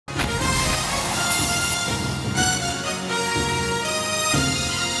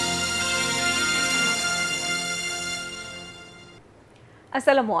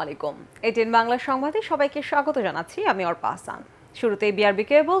আসসালামু আলাইকুম। ATN বাংলা সংবাদে সবাইকে স্বাগত জানাচ্ছি। আমি অর্পা আহসান। শুরুতেই বিআরবি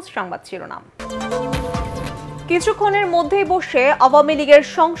কেবলস সংবাদ শিরোনাম। কিছুক্ষণের মধ্যেই বসে আওয়ামী লীগের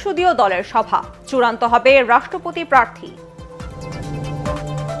সংসদীয় দলের সভা, চূড়ান্ত হবে রাষ্ট্রপতি প্রার্থী।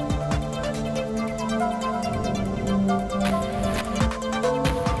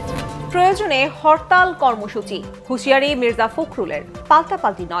 প্রয়োজনে হরতাল কর্মসূচি, হুঁশিয়ারি মির্জা ফখরুলের।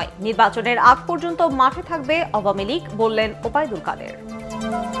 পাল্টাপাল্টি নয়, নির্বাচনের আগ পর্যন্ত মাঠে থাকবে আওয়ামী লীগ, বললেন ওবায়দুল কাদের।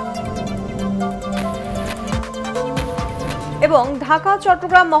 এবং ঢাকা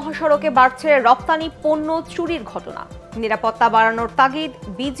চট্টগ্রাম মহাসড়কে বাড়ছে রপ্তানি পণ্য চুরির ঘটনা, নিরাপত্তা বাড়ানোর তাগিদ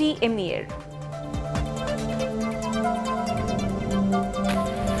বিজিএমইএর।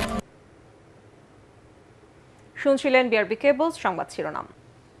 শুনছিলেন বিআরবি কেবলস সংবাদ শিরোনাম।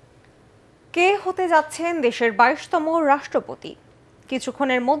 কে হতে যাচ্ছেন দেশের 22তম রাষ্ট্রপতি?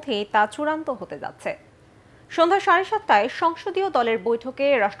 কিছুক্ষণের মধ্যেই তা চূড়ান্ত হতে যাচ্ছে। সন্ধ্যা 7:30টায় সংসদীয় দলের বৈঠকে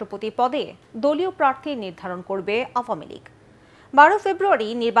রাষ্ট্রপতি পদে দলীয় প্রার্থী নির্ধারণ করবে আওয়ামী লীগ। 12 ফেব্রুয়ারি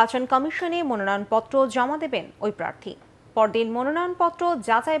নির্বাচন কমিশনে মনোনয়নপত্র জমা দেবেন ওই প্রার্থী। পরদিন মনোনয়নপত্র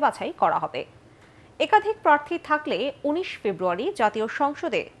যাচাই বাছাই করা হবে। একাধিক প্রার্থী থাকলে 19 ফেব্রুয়ারি জাতীয়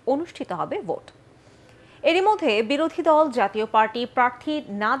সংসদে অনুষ্ঠিত হবে ভোট। এরই মধ্যে বিরোধী দল জাতীয় পার্টি প্রার্থী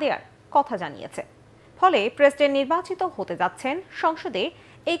না দেওয়ার কথা জানিয়েছে। ফলে প্রেসিডেন্ট নির্বাচিত হতে যাচ্ছেন সংসদে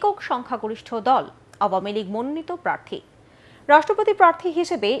একক সংখ্যাগরিষ্ঠ দল আওয়ামী লীগ মনোনীত প্রার্থী। রাষ্ট্রপতি প্রার্থী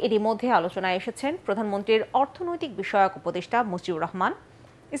হিসেবে এরই মধ্যে আলোচনায় এসেছেন প্রধানমন্ত্রীর অর্থনৈতিক বিষয়ক উপদেষ্টা মুজিবুর রহমান,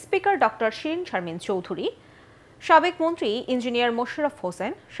 স্পিকার ডক্টর শিরিন শারমিন চৌধুরী, সাবেক মন্ত্রী ইঞ্জিনিয়ার মোশাররফ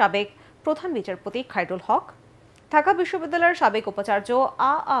হোসেন, সাবেক প্রধান বিচারপতি খায়রুল হক, ঢাকা বিশ্ববিদ্যালয়ের সাবেক উপাচার্য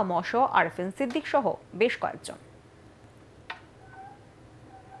আ.আ.ম.স. আরফিন সিদ্দিক সহ বেশ কয়েকজন।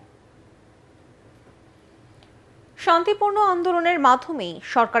 শান্তিপূর্ণ আন্দোলনের মাধ্যমেই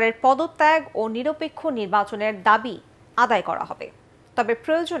সরকারের পদত্যাগ ও নিরপেক্ষ নির্বাচনের দাবি আদায় করা হবে, তবে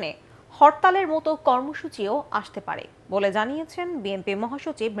প্রয়োজনে হরতালের মতো কর্মসূচিও আসতে পারে বলে জানিয়েছেন বিএনপি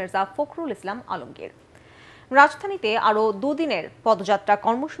মহাসচিব মির্জা ফখরুল ইসলাম আলমগীর। রাজধানীতে আরও দুদিনের পদযাত্রা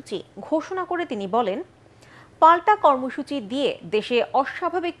কর্মসূচি ঘোষণা করে তিনি বলেন, পাল্টা কর্মসূচি দিয়ে দেশে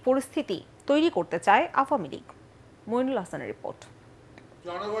অস্বাভাবিক পরিস্থিতি তৈরি করতে চায় আওয়ামী লীগ। মইনুল হাসানের রিপোর্ট।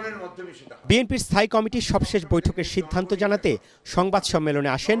 বিএনপির স্থায়ী কমিটির সবশেষ বৈঠকের সিদ্ধান্ত জানাতে সংবাদ সম্মেলনে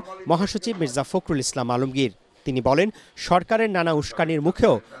আসেন মহাসচিব মির্জা ফখরুল ইসলাম আলমগীর। তিনি বলেন, সরকারের নানা উস্কানির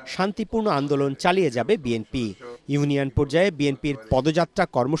মুখেও শান্তিপূর্ণ আন্দোলন চালিয়ে যাবে বিএনপি। ইউনিয়ন পর্যায়ে বিএনপির পদযাত্রা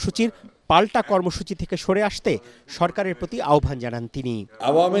কর্মসূচির পাল্টা কর্মসূচি থেকে সরে আসতে সরকারের প্রতি আহ্বান জানান তিনি।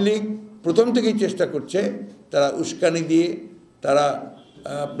 আওয়ামী লীগ প্রথম থেকেই চেষ্টা করছে, তারা উস্কানি দিয়ে, তারা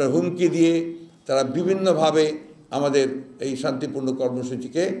আপনার হুমকি দিয়ে, তারা বিভিন্নভাবে আমাদের এই শান্তিপূর্ণ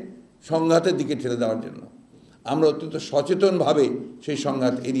কর্মসূচিকে সংঘাতের দিকে ঠেলে দেওয়ার জন্য। আমরা অত্যন্ত সচেতনভাবে সেই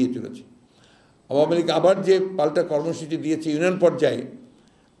সংঘাত এড়িয়ে চলেছি। আওয়ামী লীগ আবার যে পাল্টা কর্মসূচি দিয়েছে ইউনিয়ন পর্যায়ে,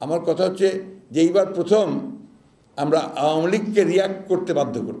 আমার কথা হচ্ছে যে এইবার প্রথম আমরা আওয়ামী লীগকে রিয়াক্ট করতে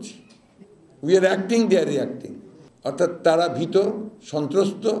বাধ্য করছি। We are acting, they R reacting. অর্থাৎ তারা ভীত,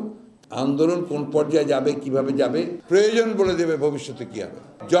 সন্ত্রস্ত। আন্দোলন কোন পর্যায়ে যাবে, কিভাবে যাবে, প্রয়োজন বলে দেবে ভবিষ্যতে কী হবে,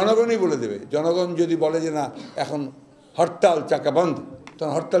 জনগণই বলে দেবে। জনগণ যদি বলে যে না এখন হরতাল চাকা বন্ধ,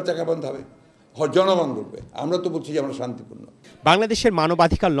 তখন হরতাল চাকা বন্ধ হবে, জনগণ বলবে। আমরা তো বলছি যে আমরা শান্তিপূর্ণ। বাংলাদেশের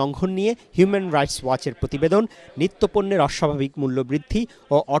মানবাধিকার লঙ্ঘন নিয়ে হিউম্যান রাইটস ওয়াচের প্রতিবেদন, নিত্যপণ্যের অস্বাভাবিক মূল্যবৃদ্ধি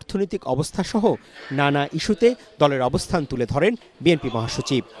ও অর্থনৈতিক অবস্থা সহ নানা ইস্যুতে দলের অবস্থান তুলে ধরেন বিএনপি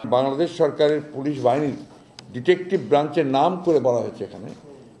মহাসচিব। বাংলাদেশ সরকারের পুলিশ বাহিনীর ডিটেকটিভ ব্রাঞ্চের নাম করে বলা হয়েছে এখানে।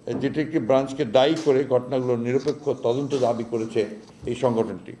 ডিটেকটিভ ব্রাঞ্চকে দায়ী করে ঘটনাগুলোর নিরপেক্ষ তদন্ত দাবি করেছে এই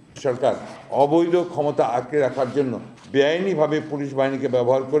সংগঠনটি। সরকার অবৈধ ক্ষমতা আঁকড়ে রাখার জন্য বেআইনিভাবে পুলিশ বাহিনীকে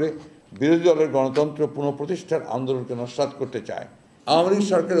ব্যবহার করে বিরোধী দলের গণতন্ত্র পুনঃপ্রতিষ্ঠার আন্দোলনকে নস্যাৎ করতে চায়। আওয়ামী লীগ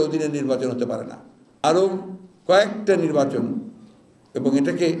সরকারের অধীনে নির্বাচন হতে পারে না, আরও কয়েকটা নির্বাচন, এবং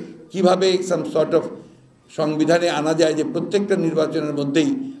এটাকে কিভাবে সাম সর্ট অফ সংবিধানে আনা যায় যে প্রত্যেকটা নির্বাচনের মধ্যেই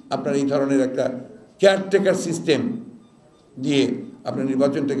আপনার এই ধরনের একটা কেয়ারটেকার সিস্টেম দিয়ে আপনার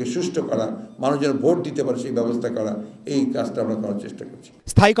নির্বাচনটাকে সুষ্ঠু করা, মানুষ যেন ভোট দিতে পারে সেই ব্যবস্থা করা, এই কাজটা আমরা করার চেষ্টা করছি।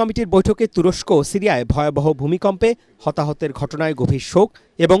 স্থায়ী কমিটির বৈঠকে তুরস্ক ও সিরিয়ায় ভয়াবহ ভূমিকম্পে হতাহতের ঘটনায় গভীর শোক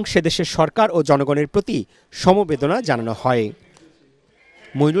এবং সেদেশের সরকার ও জনগণের প্রতি সমবেদনা জানানো হয়।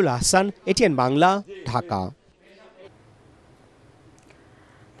 মইনুল আহসান, ATN বাংলা, ঢাকা।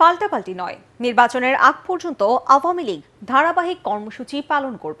 পাল্টাপাল্টি নয়, নির্বাচনের আগ পর্যন্ত আওয়ামী লীগ ধারাবাহিক কর্মসূচি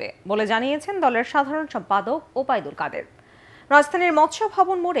পালন করবে বলে জানিয়েছেন দলের সাধারণ সম্পাদক ওবায়দুল কাদের। রাজধানীর মৎস্য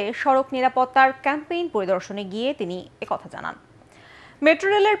ভবন মোড়ে সড়ক নিরাপত্তার ক্যাম্পেইন পরিদর্শনে গিয়ে তিনি একথা জানান। মেট্রো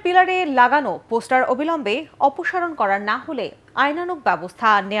রেলের পিলারে লাগানো পোস্টার অবিলম্বে অপসারণ করা না হলে আইনানুগ ব্যবস্থা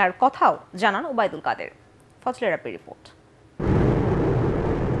নেয়ার কথাও জানান ওবায়দুল কাদের। ফজলের রাব্বির রিপোর্ট।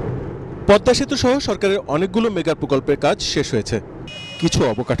 পদ্মা সেতু সহ সরকারের অনেকগুলো মেগা প্রকল্পের কাজ শেষ হয়েছে, কিছু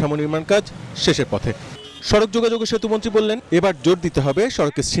অবকাঠামো নির্মাণ কাজ শেষের পথে। সড়ক যোগাযোগ ও সেতুমন্ত্রী বললেন, এবার জোর দিতে হবে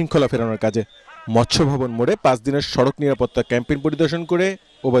সড়কে শৃঙ্খলা ফেরানোর কাজে। মৎস্য ভবন মোড়ে 5 দিনের সড়ক নিরাপত্তা ক্যাম্পেইন পরিদর্শন করে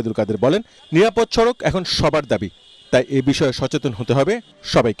ওবায়দুল কাদের বলেন, নিরাপদ সড়ক এখন সবার দাবি, তাই এ বিষয়ে সচেতন হতে হবে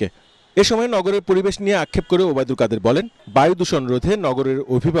সবাইকে। এ সময় নগরের পরিবেশ নিয়ে আক্ষেপ করে ওবায়দুল কাদের বলেন, বায়ু দূষণ রোধে নগরের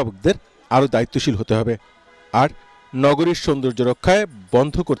অভিভাবকদের আরও দায়িত্বশীল হতে হবে, আর নগরীর সৌন্দর্য রক্ষায়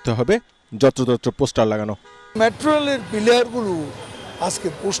বন্ধ করতে হবে যত্রতত্র পোস্টার লাগানো। মেট্রো রেলের পিলারগুলো আজকে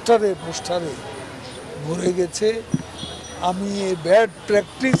পোস্টারে ভরে গেছে। আমি এই ব্যাড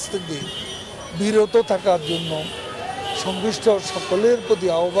প্র্যাকটিস থেকে বিরত থাকার জন্য সংশ্লিষ্ট সকলের প্রতি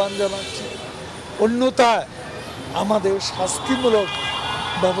আহ্বান জানাচ্ছি। অন্যথায় আমাদের শাস্তিমূলক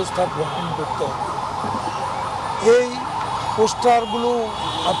ব্যবস্থা গ্রহণ করতে হবে। এই পোস্টারগুলো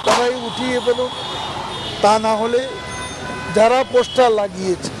আপনারাই উঠিয়ে ফেলুন, তা না হলে যারা পোস্টার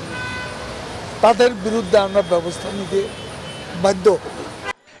লাগিয়েছে তাদের বিরুদ্ধে আমরা ব্যবস্থা নিতে বাধ্য হব।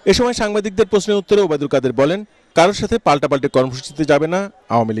 এ সময় সাংবাদিকদের প্রশ্নের উত্তরে ওবায়দুল কাদের বলেন, কারোর সাথে পাল্টাপাল্টে কর্মসূচিতে যাবে না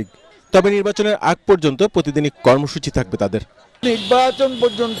আওয়ামী লীগ, তবে নির্বাচনের আগ পর্যন্ত প্রতিদিনই কর্মসূচি থাকবে তাদের। নির্বাচন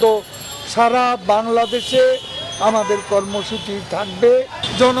পর্যন্ত সারা বাংলাদেশে আমাদের কর্মসূচি থাকবে।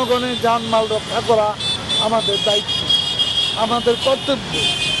 জনগণের জানমাল রক্ষা করা আমাদের দায়িত্ব, আমাদের কর্তব্য।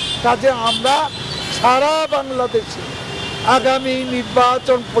 কাজে আমরা সারা বাংলাদেশে আগামী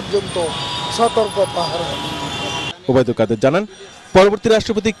নির্বাচন পর্যন্ত সতর্ক পাহারা। ওবায়দুল কাদের জানান, পরবর্তী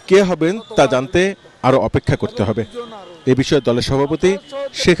রাষ্ট্রপতি কে হবেন তা জানতে আরো অপেক্ষা করতে হবে। এ বিষয়ে দলের সভাপতি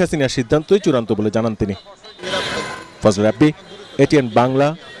শেখ হাসিনার সিদ্ধান্তই চূড়ান্ত বলে জানান তিনি। ফজল রাব্বি, ATN বাংলা,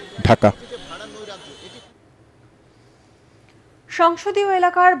 ঢাকা। সংসদীয়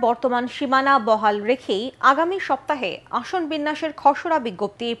এলাকার বর্তমান সীমানা বহাল রেখেই আগামী সপ্তাহে আসন বিন্যাসের খসড়া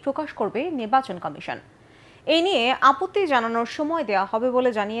বিজ্ঞপ্তি প্রকাশ করবে নির্বাচন কমিশন। এ নিয়ে আপত্তি জানানোর সময় দেওয়া হবে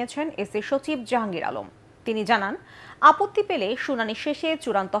বলে জানিয়েছেন এসি সচিব জাহাঙ্গীর আলম। তিনি জানান, আপত্তি পেলে শুনানি শেষে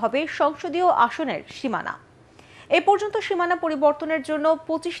চূড়ান্ত হবে সংসদীয় আসনের সীমানা। এ পর্যন্ত সীমানা পরিবর্তনের জন্য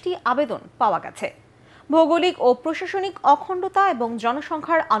 25টি আবেদন পাওয়া গেছে। ভৌগোলিক ও প্রশাসনিক অখণ্ডতা এবং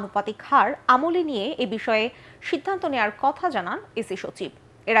জনসংখ্যার আনুপাতিক হার আমলে নিয়ে এ বিষয়ে সিদ্ধান্ত নেওয়ার কথা জানান এসি সচিব।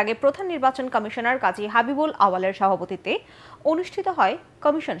 এর আগে প্রধান নির্বাচন কমিশনার কাজী হাবিবুল আওয়ালের সভাপতিত্বে অনুষ্ঠিত হয়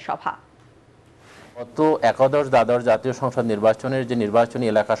কমিশন সভা। গত একাদশ দ্বাদশ জাতীয় সংসদ নির্বাচনের যে নির্বাচনী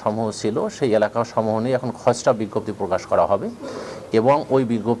এলাকাসমূহ ছিল, সেই এলাকাসমূহ নিয়ে এখন খসড়া বিজ্ঞপ্তি প্রকাশ করা হবে এবং ওই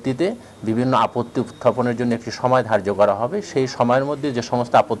বিজ্ঞপ্তিতে বিভিন্ন আপত্তি উত্থাপনের জন্য একটি সময় ধার্য করা হবে। সেই সময়ের মধ্যে যে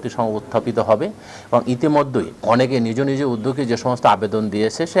সমস্ত আপত্তি উত্থাপিত হবে এবং ইতিমধ্যেই অনেকে নিজ নিজ উদ্যোগে যে সমস্ত আবেদন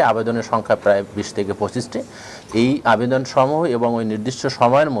দিয়েছে, সেই আবেদনের সংখ্যা প্রায় 20 থেকে 25টি। এই আবেদন সমূহ এবং ওই নির্দিষ্ট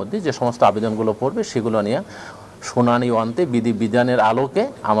সময়ের মধ্যে যে সমস্ত আবেদনগুলো পড়বে সেগুলো নিয়ে শুনানি অন্তে বিধি বিধানের আলোকে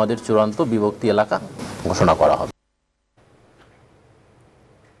আমাদের চূড়ান্ত বিভক্তি এলাকা ঘোষণা করা হবে।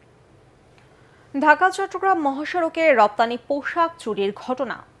 ঢাকা চট্টগ্রাম মহাসড়কে রপ্তানি পোশাক চুরির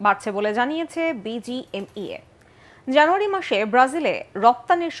ঘটনা বাড়ছে বলে জানিয়েছে বিজিএমইএ। জানুয়ারি মাসে ব্রাজিলে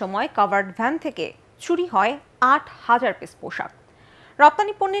রপ্তানির সময় কাভার্ড ভ্যান থেকে চুরি হয় 8,000 পিস পোশাক।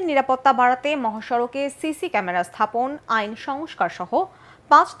 রপ্তানি পণ্যের নিরাপত্তা বাড়াতে মহাসড়কে সিসি ক্যামেরা স্থাপন, আইন সংস্কার সহ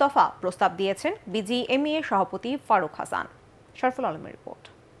 5 দফা প্রস্তাব দিয়েছেন বিজিএমইএ সভাপতি ফারুক হাসান। শরফুল আলমের রিপোর্ট।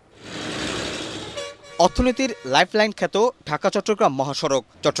 অর্থনীতির লাইফলাইন খ্যাত ঢাকা চট্টগ্রাম মহাসড়ক।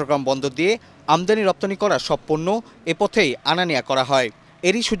 চট্টগ্রাম বন্দর দিয়ে আমদানি রপ্তানি করা সব পণ্য এ পথেই আনা নেয়া করা হয়।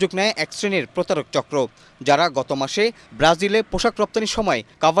 এরই সুযোগ নেয় এক শ্রেণীর প্রতারক চক্র, যারা গত মাসে ব্রাজিলে পোশাক রপ্তানির সময়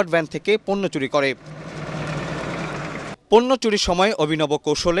কাভার্ড ভ্যান থেকে পণ্য চুরি করে। পণ্য চুরির সময় অভিনব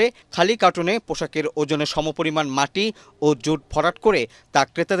কৌশলে খালি কার্টুনে পোশাকের ওজনের সমপরিমাণ মাটি ও জুট ভরাট করে তা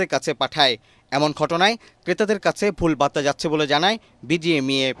ক্রেতাদের কাছে পাঠায়। এমন ঘটনায় ক্রেতাদের কাছে ভুল বার্তা যাচ্ছে বলে জানায়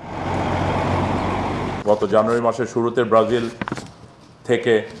বিজিএমইএ। গত জানুয়ারি মাসের শুরুতে ব্রাজিল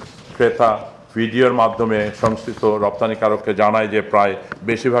থেকে ক্রেতা ভিডিওর মাধ্যমে সংশ্লিষ্ট রপ্তানিকারককে জানায় যে প্রায়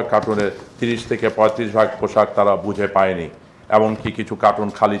বেশিরভাগ কার্টুনের 30 থেকে 35 ভাগ পোশাক তারা বুঝে পায়নি, এমনকি কিছু কার্টুন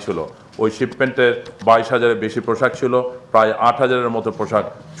খালি ছিল। ওই শিপমেন্টের 22,000-এর বেশি পোশাক ছিল, প্রায় 8,000-এর মতো পোশাক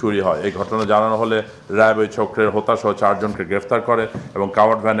চুরি হয়। এই ঘটনা জানানো হলে র্যাব ওই চক্রের হোতাসহ 4 জনকে গ্রেফতার করে এবং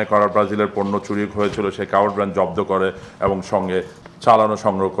কাভার্ড ভ্যানে করা ব্রাজিলের পণ্য চুরি হয়েছিল সেই কাভার্ড ভ্যান জব্দ করে এবং সঙ্গে চালানো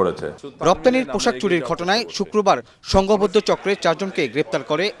সংগ্রহ করেছে। রপ্তানির পোশাক চুরির ঘটনায় শুক্রবার সংঘবদ্ধ চক্রের 4 জনকে গ্রেপ্তার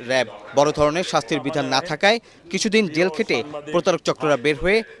করে র্যাব। বড় ধরনের শাস্তির বিধান না থাকায় কিছুদিন জেল খেটে প্রতারক চক্ররা বের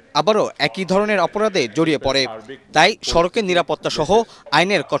হয়ে আবারও একই ধরনের অপরাধে জড়িয়ে পড়ে। তাই সড়কের নিরাপত্তা সহ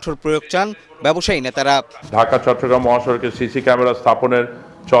আইনের কঠোর প্রয়োগ চান ব্যবসায়ী নেতারা। ঢাকা চট্টগ্রাম মহাসড়কে সিসি ক্যামেরা স্থাপনের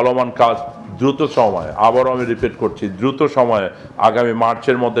চলমান কাজ দ্রুত সময়ে, আবারও আমি রিপিট করছি, দ্রুত সময়ে আগামী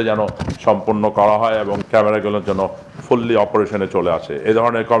মার্চের মধ্যে যেন সম্পন্ন করা হয় এবং ক্যামেরাগুলোর জন্য ফুললি অপারেশনে চলে আসে। এ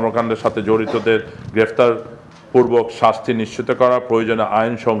ধরনের কর্মকাণ্ডের সাথে জড়িতদের গ্রেফতার পূর্বক শাস্তি নিশ্চিত করা, প্রয়োজনে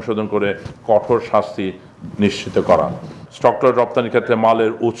আইন সংশোধন করে কঠোর শাস্তি নিশ্চিত করা। স্টকলট রপ্তানির ক্ষেত্রে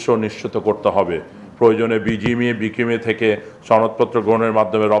মালের উৎস নিশ্চিত করতে হবে। প্রয়োজনে বিকিমে থেকে সনদপত্র গ্রহণের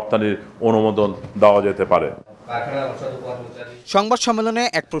মাধ্যমে রপ্তানির অনুমোদন দেওয়া যেতে পারে। সংবাদ সম্মেলনে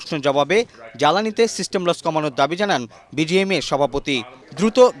এক প্রশ্নের জবাবে জ্বালানিতে সিস্টেম লস কমানোর দাবি জানান বিজিএমএ সভাপতি।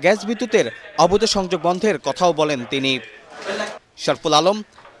 দ্রুত গ্যাস বিদ্যুতের অবৈধ সংযোগ বন্ধের কথাও বলেন তিনি। শরফুল আলম,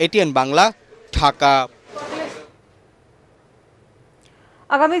 এটিএন বাংলা, ঢাকা।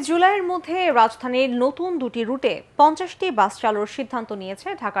 আগামী জুলাইয়ের মধ্যে রাজধানীর নতুন দুটি রুটে 50টি বাস চালুর সিদ্ধান্ত নিয়েছে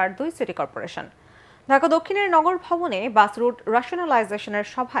ঢাকার 2 সিটি কর্পোরেশন। ঢাকা দক্ষিণের নগর ভবনে বাস রুট রেশনালাইজেশনের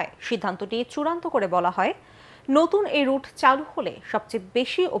সভায় সিদ্ধান্তটি চূড়ান্ত করে বলা হয়, নতুন এই রুট চালু হলে সবচেয়ে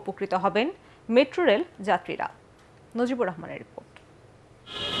বেশি উপকৃত হবেন মেট্রো রেল যাত্রীরা। নজিবুর রহমানের রিপোর্ট।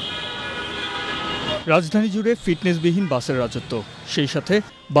 রাজধানী জুড়ে ফিটনেসবিহীন বাসের রাজত্ব, সেই সাথে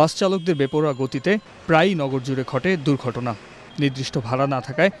বাস চালকদের বেপরোয়া গতিতে প্রায়ই নগর জুড়ে ঘটে দুর্ঘটনা। নির্দিষ্ট ভাড়া না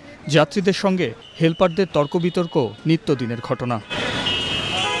থাকায় যাত্রীদের সঙ্গে হেলপারদের তর্ক বিতর্ক নিত্যদিনের ঘটনা।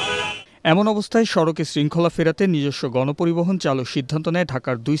 এমন অবস্থায় সড়কে শৃঙ্খলা ফেরাতে নিজস্ব গণপরিবহন চালুর সিদ্ধান্ত নেয়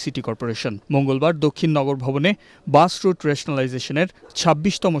ঢাকার 2 সিটি কর্পোরেশন। মঙ্গলবার দক্ষিণ নগর ভবনে বাস রুট রেশনালাইজেশনের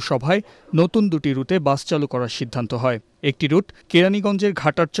 26তম সভায় নতুন দুটি রুটে বাস চালু করার সিদ্ধান্ত হয়। একটি রুট কেরানীগঞ্জের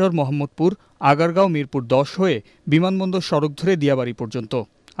ঘাটারচর, মোহাম্মদপুর, আগারগাঁও, মিরপুর 10 হয়ে বিমানবন্দর সড়ক ধরে দিয়াবাড়ি পর্যন্ত।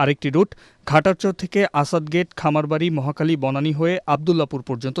 আরেকটি রুট ঘাটারচর থেকে আসাদগেট, খামারবাড়ি, মহাখালী, বনানী হয়ে আবদুল্লাপুর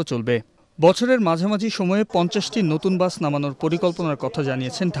পর্যন্ত চলবে। বছরের মাঝামাঝি সময়ে 50টি নতুন বাস নামানোর পরিকল্পনার কথা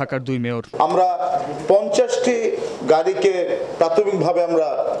জানিয়েছেন ঢাকার 2 মেয়র। আমরা 50টি গাড়িকে প্রাথমিকভাবে আমরা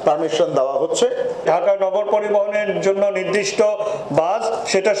পারমিশন দেওয়া হচ্ছে। ঢাকা নগর পরিবহনের জন্য নির্দিষ্ট বাস,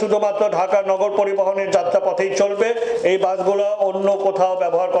 সেটা শুধুমাত্র ঢাকা নগর পরিবহনের যাত্রাপথেই চলবে। এই বাসগুলো অন্য কোথাও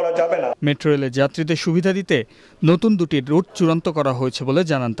ব্যবহার করা যাবে না। মেট্রো রেলের যাত্রীদের সুবিধা দিতে নতুন দুটি রুট চূড়ান্ত করা হয়েছে বলে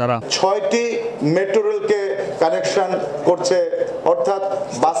জানান তারা। 6টি মেট্রো রেলকে কানেকশন করছে, অর্থাৎ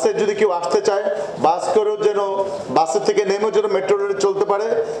বাসে যদি কেউ আসতে চায় বাস করেও যেন বাসের থেকে নেমেও যেন মেট্রো রেলে চলতে পারে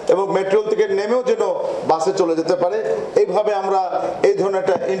এবং মেট্রো রেল থেকে নেমেও যেন বাসে চলে যেতে পারে। এইভাবে আমরা এই ধরনের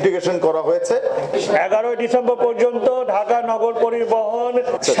একটা ইন্টিগ্রেশন করা হয়েছে। 11 ডিসেম্বর পর্যন্ত ঢাকা নগর পরিবহন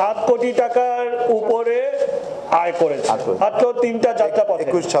 7 কোটি টাকার উপরে আয় করেছে, মাত্র 3টা যাত্রাপথ।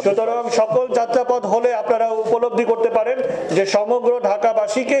 সুতরাং সকল যাত্রাপথ হলে আপনারা উপলব্ধি করতে পারেন যে সমগ্র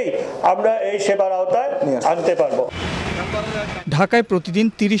ঢাকাবাসীকেই আমরা এই সেবার আওতায় আনতে পারবো। ঢাকায় প্রতিদিন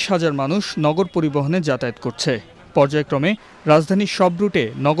 30,000 মানুষ নগর পরিবহনে যাতায়াত করছে। পর্যায়ক্রমে রাজধানীর সব রুটে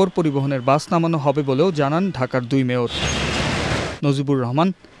নগর পরিবহনের বাস নামানো হবে বলেও জানান ঢাকার 2 mayor. Najibur Rahman,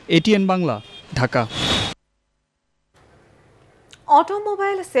 ATN Bangla, Dhaka.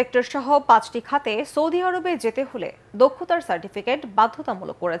 Automobile sector সহ 5টি খাতে সৌদি আরবে যেতে হলে দক্ষতার সার্টিফিকেট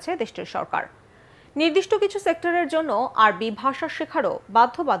বাধ্যতামূলক করেছে দেশটির সরকার। নির্দিষ্ট কিছু সেক্টরের জন্য আরবি ভাষা শেখারও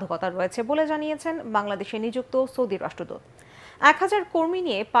বাধ্যবাধকতা রয়েছে বলে জানিয়েছেন বাংলাদেশে নিযুক্ত সৌদি রাষ্ট্রদূত। 1000 কর্মী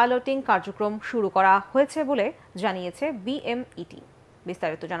নিয়ে পাইলটিং কার্যক্রম শুরু করা হয়েছে বলে জানিয়েছে বিএমইটি।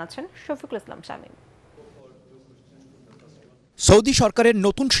 বিস্তারিত জানাচ্ছেন শফিকুল ইসলাম শামীম। সৌদি সরকারের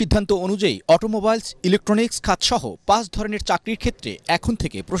নতুন সিদ্ধান্ত অনুযায়ী অটোমোবাইলস, ইলেকট্রনিক্স খাতসহ 5 ধরনের চাকরির ক্ষেত্রে এখন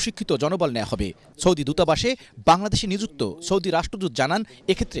থেকে প্রশিক্ষিত জনবল নেওয়া হবে। সৌদি দূতাবাসে বাংলাদেশে নিযুক্ত সৌদি রাষ্ট্রদূত জানান,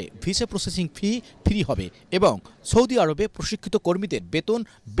 এক্ষেত্রে ভিসা প্রসেসিং ফ্রি হবে এবং সৌদি আরবে প্রশিক্ষিত কর্মীদের বেতন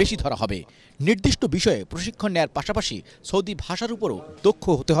বেশি ধরা হবে। নির্দিষ্ট বিষয়ে প্রশিক্ষণ নেয়ার পাশাপাশি সৌদি ভাষার উপরও দক্ষ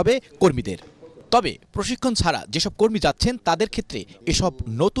হতে হবে কর্মীদের। তবে প্রশিক্ষণ ছাড়া যেসব কর্মী যাচ্ছেন তাদের ক্ষেত্রে এসব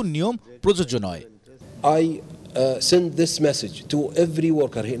নতুন নিয়ম প্রযোজ্য নয়। Send this message to every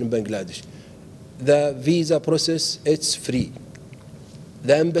worker here in Bangladesh. The visa process, it's free.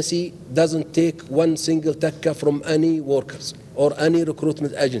 The embassy doesn't take one single takka from any workers or any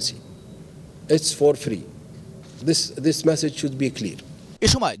recruitment agency. It's for free. This message should be clear. এ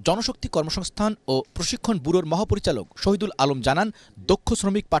সময় জনশক্তি কর্মসংস্থান ও প্রশিক্ষণ ব্যুরোর মহাপরিচালক শহীদুল আলম জানান, দক্ষ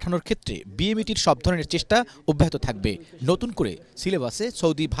শ্রমিক পাঠানোর ক্ষেত্রে বিএমইটির সব ধরনের চেষ্টা অব্যাহত থাকবে। নতুন করে সিলেবাসে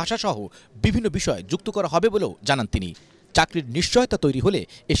সৌদি ভাষাসহ বিভিন্ন বিষয় যুক্ত করা হবে বলেও জানান তিনি। চাকরির নিশ্চয়তা তৈরি হলে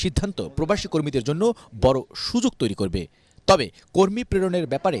এ সিদ্ধান্ত প্রবাসী কর্মীদের জন্য বড় সুযোগ তৈরি করবে। তবে কর্মী প্রেরণের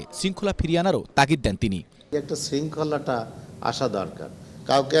ব্যাপারে শৃঙ্খলা ফিরিয়ে আনারও তাগিদ দেন তিনি। একটা শৃঙ্খলাটা আসা দরকার।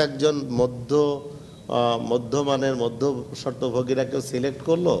 কাউকে একজন মধ্যমানের মধ্য শর্তভোগীরা কেউ সিলেক্ট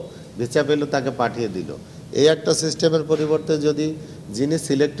করলো, ভিসা পেল, তাকে পাঠিয়ে দিল। এই একটা সিস্টেমের পরিবর্তে যদি যিনি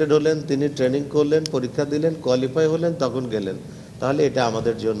সিলেক্টেড হলেন, তিনি ট্রেনিং করলেন, পরীক্ষা দিলেন, কোয়ালিফাই হলেন, তখন গেলেন, তাহলে এটা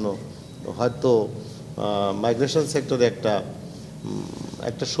আমাদের জন্য হয়তো মাইগ্রেশন সেক্টরে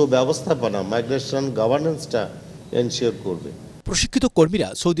একটা সুব্যবস্থাপনা, মাইগ্রেশন গভর্নেন্সটা এনশিওর করবে। প্রশিক্ষিত কর্মীরা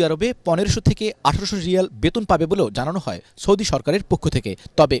সৌদি আরবে 1500 থেকে 1800 রিয়াল বেতন পাবে বলেও জানানো হয় সৌদি সরকারের পক্ষ থেকে।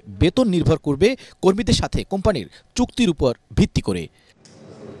 তবে বেতন নির্ভর করবে কর্মীদের সাথে কোম্পানির চুক্তির উপর ভিত্তি করে।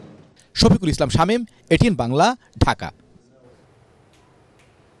 শফিকুল ইসলাম শামীম, এটিএন বাংলা, ঢাকা।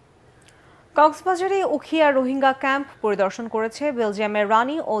 কক্সবাজারে উখিয়া রোহিঙ্গা ক্যাম্প পরিদর্শন করেছে বেলজিয়ামের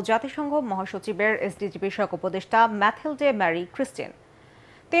রানী ও জাতিসংঘ মহাসচিবের এসডিজি বিষয়ক উপদেষ্টা ম্যাথিলডে ম্যারি ক্রিস্টিন।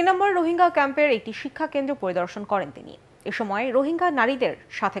 ৩ নম্বর রোহিঙ্গা ক্যাম্পের একটি শিক্ষা কেন্দ্র পরিদর্শন করেন তিনি। এ সময় রোহিঙ্গা নারীদের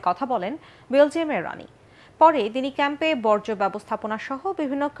সাথে কথা বলেন বেলজিয়ামের রানী। পরে তিনি ক্যাম্পে বর্জ্য ব্যবস্থাপনা সহ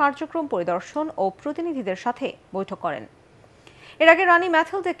বিভিন্ন কার্যক্রম পরিদর্শন ও প্রতিনিধিদের সাথে বৈঠক করেন। এর আগে রানী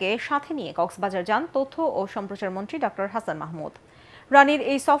ম্যাথিলডেকে সাথে নিয়ে কক্সবাজার যান তথ্য ও সম্প্রচার মন্ত্রী ডক্টর হাসান মাহমুদ। রানীর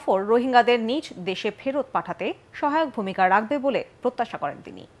এই সফর রোহিঙ্গাদের নিজ দেশে ফেরত পাঠাতে সহায়ক ভূমিকা রাখবে বলে প্রত্যাশা করেন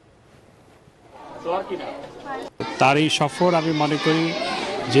তিনি। তার এই সফর আমি মনে করি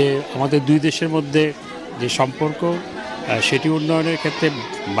যে আমাদের দুই দেশের মধ্যে যে সম্পর্ক সেটি উন্নয়নের ক্ষেত্রে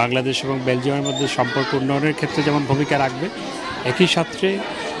বাংলাদেশ এবং বেলজিয়ামের মধ্যে সম্পর্ক উন্নয়নের ক্ষেত্রে যেমন ভূমিকা রাখবে, একই সাথে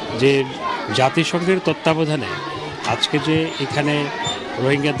যে জাতিসংঘের তত্ত্বাবধানে আজকে যে এখানে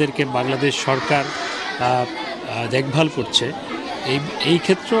রোহিঙ্গাদেরকে বাংলাদেশ সরকার দেখভাল করছে, এই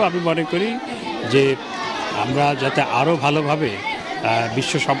ক্ষেত্রেও আমি মনে করি যে আমরা যাতে আরও ভালোভাবে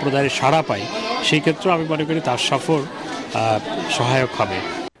বিশ্ব সম্প্রদায়ের সাড়া পাই, সেই ক্ষেত্রেও আমি মনে করি তার সফর সহায়ক হবে।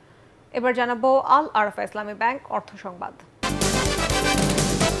 এবার জানাবো আল আরফা ইসলামী ব্যাংক অর্থ সংবাদ।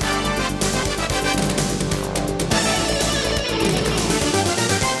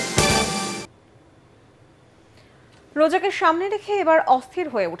 রোজাকে সামনে রেখে এবার অস্থির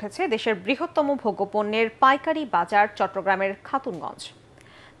হয়ে উঠেছে দেশের বৃহত্তম ভোগ্যপণ্যের পাইকারি বাজার চট্টগ্রামের খাতুনগঞ্জ।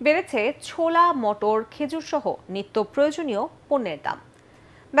 বেড়েছে ছোলা, মটর, খেজুর সহ নিত্য প্রয়োজনীয় পণ্যের দাম।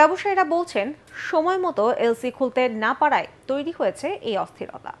 ব্যবসায়ীরা বলছেন সময় মতো এলসি খুলতে না পারায় তৈরি হয়েছে এই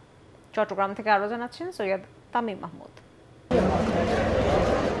অস্থিরতা। চট্টগ্রাম থেকে আরো জানাচ্ছেন সৈয়দ তামিম মাহমুদ।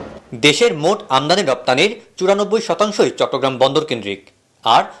 দেশের মোট আমদানি রপ্তানির 94% চট্টগ্রাম বন্দর কেন্দ্রিক।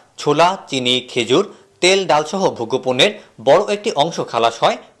 আর ছোলা, চিনি, খেজুর, তেল, ডাল সহ ভোগ্যপণ্যের বড় একটি অংশ খালাস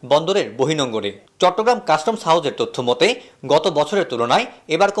হয় বন্দরের বহির্নোঙরে। চট্টগ্রাম কাস্টমস হাউসের তথ্য মতে গত বছরের তুলনায়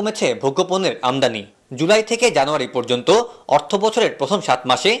এবার কমেছে ভোগ্যপণ্যের আমদানি। জুলাই থেকে জানুয়ারি পর্যন্ত অর্থ বছরের প্রথম 7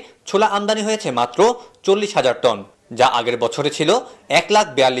 মাসে ছোলা আমদানি হয়েছে মাত্র 40,000 টন, যা আগের বছরে ছিল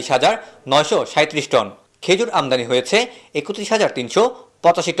 1,42,937 টন। খেজুর আমদানি হয়েছে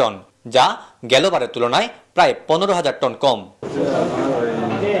 31,385 টন, যা গেলবারের তুলনায় প্রায় 15,000 টন কম।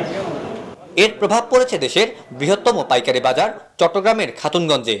 এর প্রভাব পড়েছে দেশের বৃহত্তম পাইকারি বাজার চট্টগ্রামের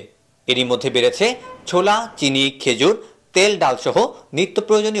খাতুনগঞ্জে। এরই মধ্যে বেড়েছে ছোলা, চিনি, খেজুর, তেল, ডাল সহ নিত্য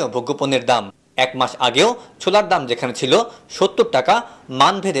প্রয়োজনীয় ভোগ্যপণ্যের দাম। 1 মাস আগেও ছোলার দাম যেখানে ছিল 70 টাকা,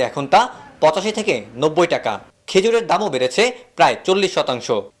 মানভেদে এখন তা 85 থেকে 90 টাকা। খেজুরের দামও বেড়েছে প্রায়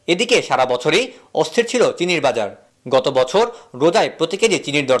 40%। এদিকে সারা বছরই অস্থির ছিল চিনির বাজার। গত বছর রোজায় প্রতি কেজি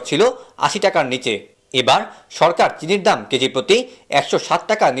চিনির দর ছিল 80 টাকার নিচে। এবার সরকার চিনির দাম কেজি প্রতি 107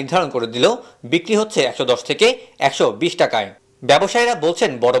 টাকা নির্ধারণ করে দিলেও বিক্রি হচ্ছে 110 থেকে 120 টাকায়। ব্যবসায়ীরা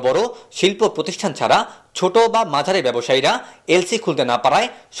বলছেন বড় বড় শিল্প প্রতিষ্ঠান ছাড়া ছোট বা মাঝারি ব্যবসায়ীরা এলসি খুলতে না পারায়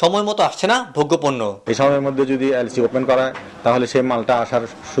সময় মতো আসছে না ভোগ্যপণ্য। এই সময়ের মধ্যে যদি এলসি ওপেন করা তাহলে সেই মালটা আসার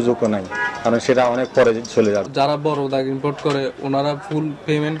সুযোগও নাই, কারণ সেটা অনেক পরে চলে যাবে। যারা বড় দাগ ইম্পোর্ট করে ওনারা ফুল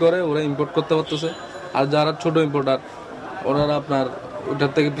পেমেন্ট করে ওরা ইম্পোর্ট করতে পারতেছে, আর যারা ছোট ইম্পোর্টার ওনারা আপনার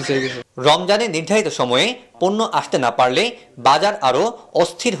ওটার থেকে পিছিয়ে গেছে। রমজানে নির্ধারিত সময়ে পণ্য আসতে না পারলে বাজার আরো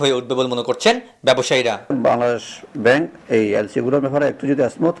অস্থির হয়ে উঠবে বলে মনে করছেন ব্যবসায়ীরা। বাংলাদেশ ব্যাংক এই এলসি গুলোর ব্যাপারে একটু যদি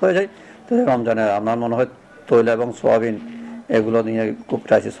স্মুথ হয়ে যায় তাহলে রমজানে আমার মনে হয় তৈল এবং সোয়াবিন এগুলো নিয়ে খুব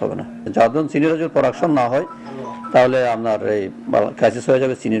ক্রাইসিস হবে না। যার চিনির যদি প্রোডাকশন না হয় তাহলে আপনার এই ক্রাইসিস হয়ে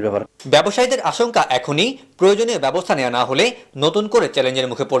যাবে চিনির ব্যাপারে। ব্যবসায়ীদের আশঙ্কা এখনই প্রয়োজনীয় ব্যবস্থা নেওয়া না হলে নতুন করে চ্যালেঞ্জের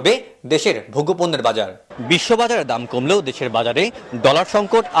মুখে পড়বে দেশের ভোগ্যপণ্যের বাজার। বিশ্ববাজারে দাম কমলেও দেশের বাজারে ডলার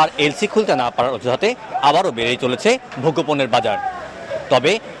সংকট আর এলসি খুলতে না পারার অজুহাতে আবারও বেড়েই চলেছে ভোগ্যপণ্যের বাজার।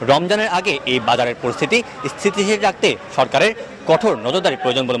 তবে রমজানের আগে এই বাজারের পরিস্থিতি স্থিতিশীল রাখতে সরকারের কঠোর নজরদারি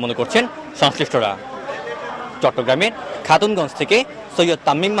প্রয়োজন বলে মনে করছেন সংশ্লিষ্টরা। চট্টগ্রামের খাতুনগঞ্জ থেকে সৈয়দ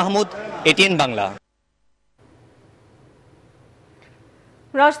তামিম মাহমুদ, এটিএন বাংলা।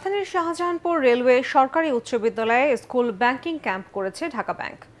 রাজধানীর শাহজাহানপুর রেলওয়ে সরকারি উচ্চ বিদ্যালয়ে স্কুল ব্যাংকিং ক্যাম্প করেছে ঢাকা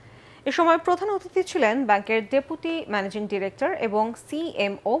ব্যাংক। এ সময় প্রধান অতিথি ছিলেন ব্যাংকের ডেপুটি ম্যানেজিং ডিরেক্টর এবং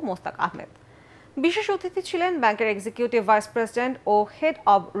সিএমও মোস্তাক আহমেদ। বিশেষ অতিথি ছিলেন ব্যাংকের executive vice president O head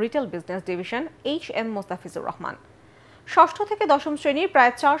of retail business division HM Mostafizur Rahman. 6ষ্ঠ থেকে 10ম শ্রেণীর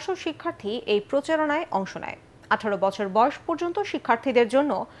প্রায় 400 শিক্ষার্থী এই প্রচারণায় অংশ নেয়। 18 বছর বয়স পর্যন্ত শিক্ষার্থীদের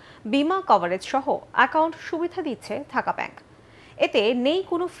জন্য বীমা কভারেজ সহ অ্যাকাউন্ট সুবিধা দিচ্ছে ঢাকা ব্যাংক। এতে নেই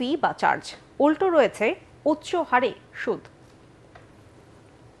কোনো ফি বা চার্জ, উল্টো রয়েছে উচ্চ হারে সুদ।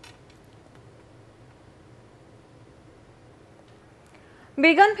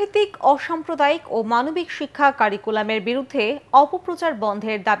 বিজ্ঞানভিত্তিক অসাম্প্রদায়িক ও মানবিক শিক্ষা কারিকুলামের বিরুদ্ধে অপপ্রচার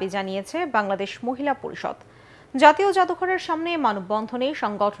বন্ধের দাবি জানিয়েছে বাংলাদেশ মহিলা পরিষদ। জাতীয় জাদুঘরের সামনে মানববন্ধনে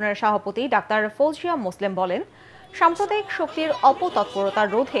সংগঠনের সভাপতি ডাক্তার ফৌজিয়া মুসলিম বলেন, সাম্প্রদায়িক শক্তির অপতৎপরতা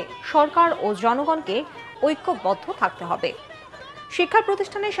রোধে সরকার ও জনগণকে ঐক্যবদ্ধ থাকতে হবে। শিক্ষা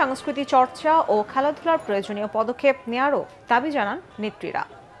প্রতিষ্ঠানে সাংস্কৃতিক চর্চা ও খেলাধুলার প্রয়োজনীয় পদক্ষেপ নেয়ারও দাবি জানান নেত্রীরা।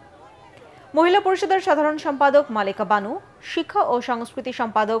 মহিলা পরিষদের সাধারণ সম্পাদক মালিকা বানু, শিক্ষা ও সংস্কৃতি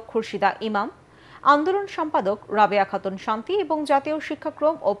সম্পাদক খুরশিদা ইমাম, আন্দোলন সম্পাদক রাবেয়া খাতুন শান্তি এবং জাতীয়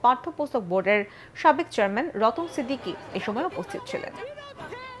শিক্ষাক্রম ও পাঠ্যপুস্তক বোর্ডের সাবেক চেয়ারম্যান রতন সিদ্দিকী এ সময় উপস্থিত ছিলেন।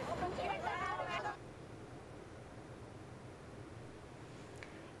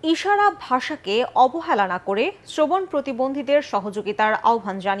 ইশারা ভাষাকে অবহেলা না করে শ্রবণ প্রতিবন্ধীদের সহযোগিতার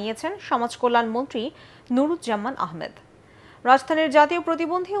আহ্বান জানিয়েছেন সমাজ কল্যাণ মন্ত্রী নুরুজ্জামান আহমেদ। রাজধানীর জাতীয়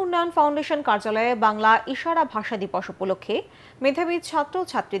প্রতিবন্ধী উন্নয়ন ফাউন্ডেশন কার্যালয়ে বাংলা ইশারা ভাষা দিবস উপলক্ষে মেধাবী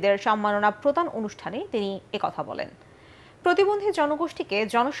ছাত্রছাত্রীদের সম্মাননা প্রদান অনুষ্ঠানে তিনি একথা বলেন। প্রতিবন্ধী জনগোষ্ঠীকে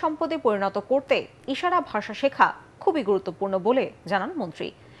জনসম্পদে পরিণত করতে ইশারা ভাষা শেখা খুবই গুরুত্বপূর্ণ বলে জানান মন্ত্রী।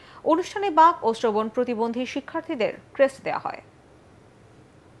 অনুষ্ঠানে বাক ও শ্রবণ প্রতিবন্ধী শিক্ষার্থীদের ক্রেস্ট দেওয়া হয়।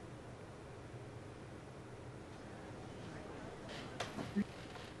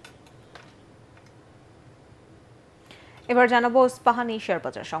 এবার জানাবো ইস্পাহানি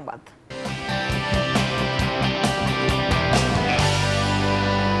শেয়ারবাজার সংবাদ।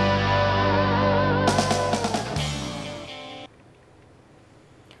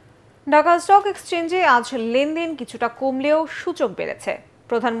 ঢাকা স্টক এক্সচেঞ্জে আজ লেনদেন কিছুটা কমলেও সূচক বেড়েছে।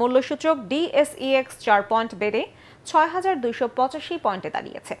 প্রধান মূল্য সূচক DSEX 4 পয়েন্ট বেড়ে ৬,২৮৫ পয়েন্টে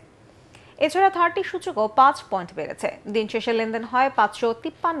দাঁড়িয়েছে। এছাড়া 30 সূচকও 5 পয়েন্ট বেড়েছে। দিন শেষে লেনদেন হয়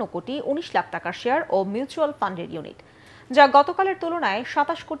 ৫৫৩ কোটি ১৯ লাখ টাকার শেয়ার ও মিউচুয়াল ফান্ডের ইউনিট, যা গতকালের তুলনায়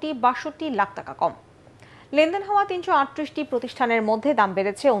 ২৭ কোটি ৬২ লাখ টাকা কম। লেনদেন হওয়া ৩৩৮টি প্রতিষ্ঠানের মধ্যে দাম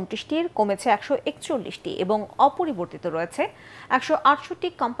বেড়েছে ২৯টির, কমেছে ১৪১টি এবং অপরিবর্তিত রয়েছে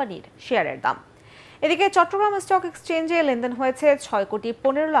 ১৬৮ কোম্পানির শেয়ারের দাম। এদিকে চট্টগ্রাম স্টক এক্সচেঞ্জে লেনদেন হয়েছে ৬ কোটি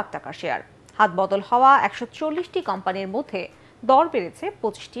 ১৫ লাখ টাকার শেয়ার। হাত বদল হওয়া ১৪০টি কোম্পানির মধ্যে দর বেড়েছে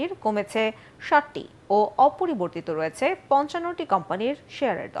 ২৫টির, কমেছে ৬০টি ও অপরিবর্তিত রয়েছে ৫৫টি কোম্পানির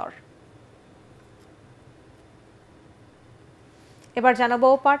শেয়ারের দর। এবার জানাবো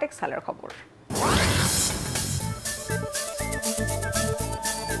পার্টেক্স হালের খবর।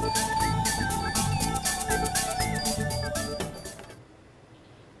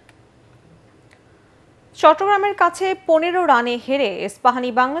 চট্টগ্রামের কাছে ১৫ রানে হেরে Ispahani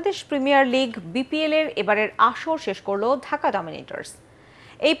Bangladesh premier league BPL এর এবারের আসর শেষ করল ঢাকা ডমিনেটর্স।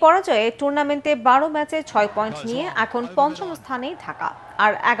 এই পরাজয়ে টুর্নামেন্টে ১২ ম্যাচে ৬ পয়েন্ট নিয়ে এখন পঞ্চম স্থানে ঢাকা,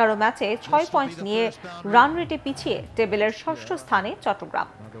 আর ১১ ম্যাচে ৬ পয়েন্ট নিয়ে রান রেটে পিছিয়ে টেবিলের ষষ্ঠ স্থানে চট্টগ্রাম।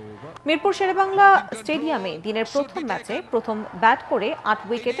 মিরপুর শেরেবাংলা স্টেডিয়ামে দিনের প্রথম ম্যাচে প্রথম ব্যাট করে ৮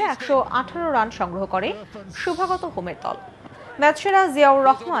 উইকেটে ১১৮ রান সংগ্রহ করে শুভাগত হোমের দল। ম্যাচ সেরা জিয়াউর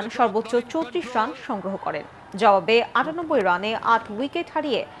রহমান সর্বোচ্চ ৩৪ রান সংগ্রহ করেন। জবাবে ৯৮ রানে ৮ উইকেট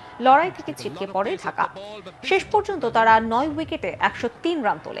হারিয়ে লড়াই থেকে ছিটকে পড়ে ঢাকা। শেষ পর্যন্ত তারা ৯ উইকেটে ১০৩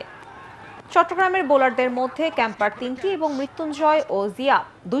 রান তোলে। চট্টগ্রামের বোলারদের মধ্যে ক্যাম্পার ৩টি এবং মৃত্যুঞ্জয় ও জিয়া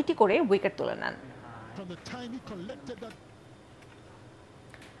 ২টি করে উইকেট তুলে নেন।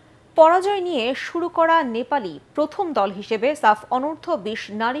 পরাজয় নিয়ে শুরু করা নেপালি প্রথম দল হিসেবে সাফ অনূর্ধ্ব-২০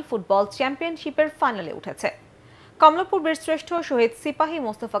 নারী ফুটবল চ্যাম্পিয়নশিপের ফাইনালে উঠেছে। কমলাপুর বীরশ্রেষ্ঠ শহীদ সিপাহী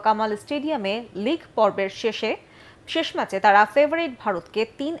মোস্তফা কামাল স্টেডিয়ামে লিগ পর্বের শেষ ম্যাচে তারা ফেভারিট ভারতকে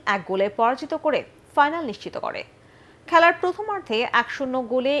 ৩-১ গোলে পরাজিত করে ফাইনাল নিশ্চিত করে। খেলার প্রথমার্ধে ১-০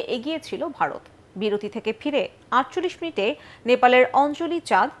 গোলে এগিয়ে ছিল ভারত। বিরতি থেকে ফিরে ৪৮ মিনিটে নেপালের অঞ্জলি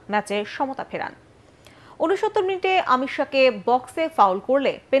চাঁদ ম্যাচে সমতা ফেরান। ৬৯ মিনিটে আমিষাকে বক্সে ফাউল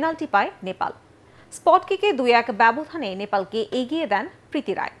করলে পেনাল্টি পায় নেপাল। স্পট কিকে ২-১ ব্যবধানে নেপালকে এগিয়ে দেন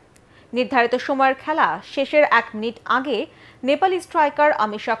প্রীতি রায়। নির্ধারিত সময়ের খেলা শেষের ১ মিনিট আগে নেপালি স্ট্রাইকার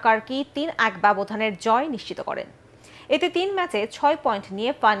আমিষা কার্কি ৩-১ ব্যবধানের জয় নিশ্চিত করেন। এতে ৩ ম্যাচে ৬ পয়েন্ট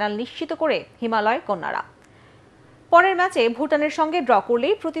নিয়ে ফাইনাল নিশ্চিত করে হিমালয় কন্যারা। পরের ম্যাচে ভুটানের সঙ্গে ড্র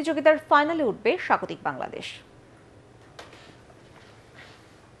করলেই প্রতিযোগিতার ফাইনালে উঠবে স্বাগতিক বাংলাদেশ।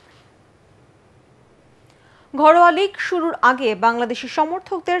 ঘরোয়া লিগ শুরুর আগে বাংলাদেশি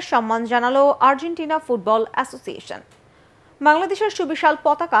সমর্থকদের সম্মান জানালো আর্জেন্টিনা ফুটবল অ্যাসোসিয়েশন। বাংলাদেশের সুবিশাল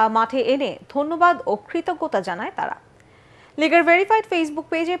পতাকা মাঠে এনে ধন্যবাদ ও কৃতজ্ঞতা জানায় তারা। লিগের ভেরিফাইড ফেসবুক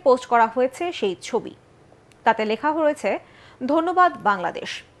পেজে পোস্ট করা হয়েছে সেই ছবি। তাতে লেখা হয়েছে, ধন্যবাদ বাংলাদেশ,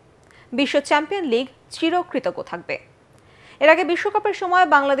 বিশ্ব চ্যাম্পিয়ন লিগ চিরকৃতজ্ঞ থাকবে। এর আগে বিশ্বকাপের সময়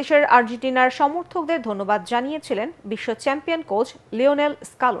বাংলাদেশের আর্জেন্টিনার সমর্থকদের ধন্যবাদ জানিয়েছিলেন বিশ্ব চ্যাম্পিয়ন কোচ লিওনেল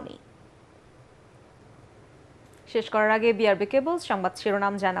স্কালোনি। শেষ করার আগে বিআরবি কেবলস সংবাদ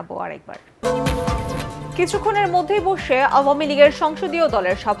শিরোনাম জানাবো আরেকবার। কিছুক্ষণের মধ্যেই বসে আওয়ামী লীগের সংসদীয়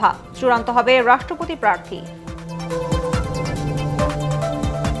দলের সভা, চূড়ান্ত হবে রাষ্ট্রপতি প্রার্থী।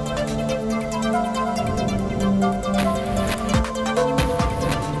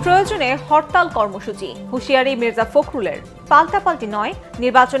 প্রয়োজনে হরতাল কর্মসূচি, হুঁশিয়ারি মির্জা ফখরুলের। পাল্টাপাল্টি নয়,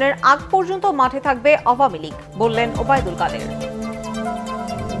 নির্বাচনের আগ পর্যন্ত মাঠে থাকবে আওয়ামী লীগ, বললেন ওবায়দুল কাদের।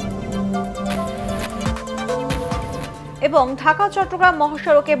 এবং ঢাকা চট্টগ্রাম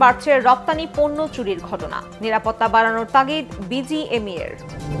মহাসড়কে বাড়ছে রপ্তানি পণ্য চুরির ঘটনা, নিরাপত্তা বাড়ানোর তাগিদ বিজিএমইএর।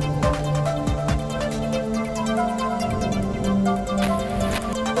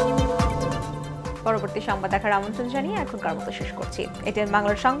 পরবর্তী সংবাদ দেখার আমন্ত্রণ জানিয়ে এখনকার মতো শেষ করছি। এটিএন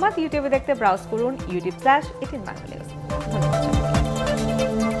বাংলার সংবাদ ইউটিউবে দেখতে ব্রাউজ করুন youtube/ATN Bangla।